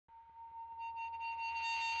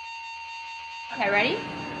Okay, ready?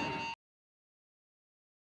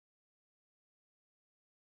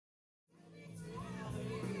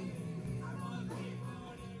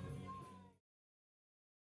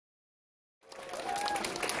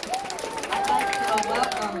 I'd like to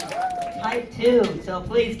welcome Type 2, so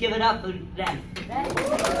please give it up for them.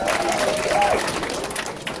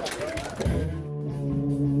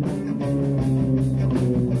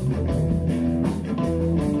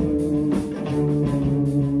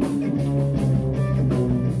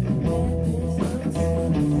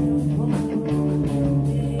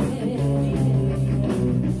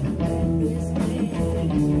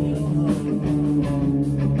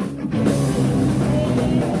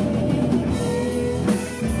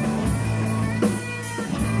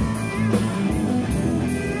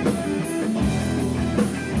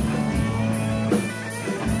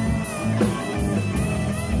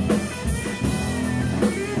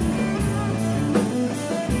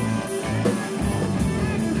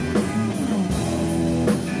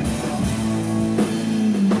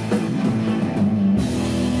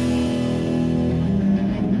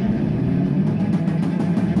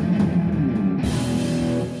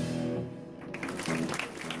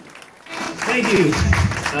 Thank you.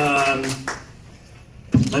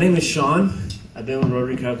 My name is Sean. I've been with Road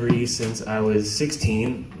Recovery since I was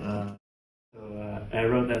 16. I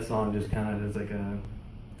wrote that song just kind of as like a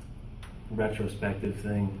retrospective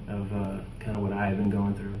thing of kind of what I have been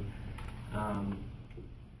going through.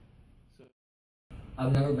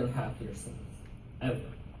 I've never been happier since, ever.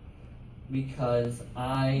 Because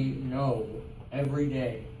I know every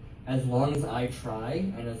day, as long as I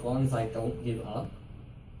try and as long as I don't give up,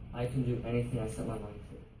 I can do anything I set my mind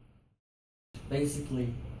to.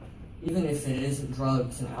 Basically, even if it is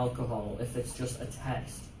drugs and alcohol, if it's just a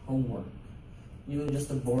test, homework, even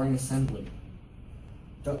just a boring assembly,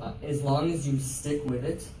 as long as you stick with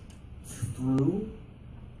it through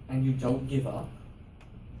and you don't give up,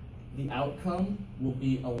 the outcome will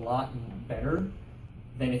be a lot better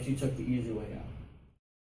than if you took the easy way out.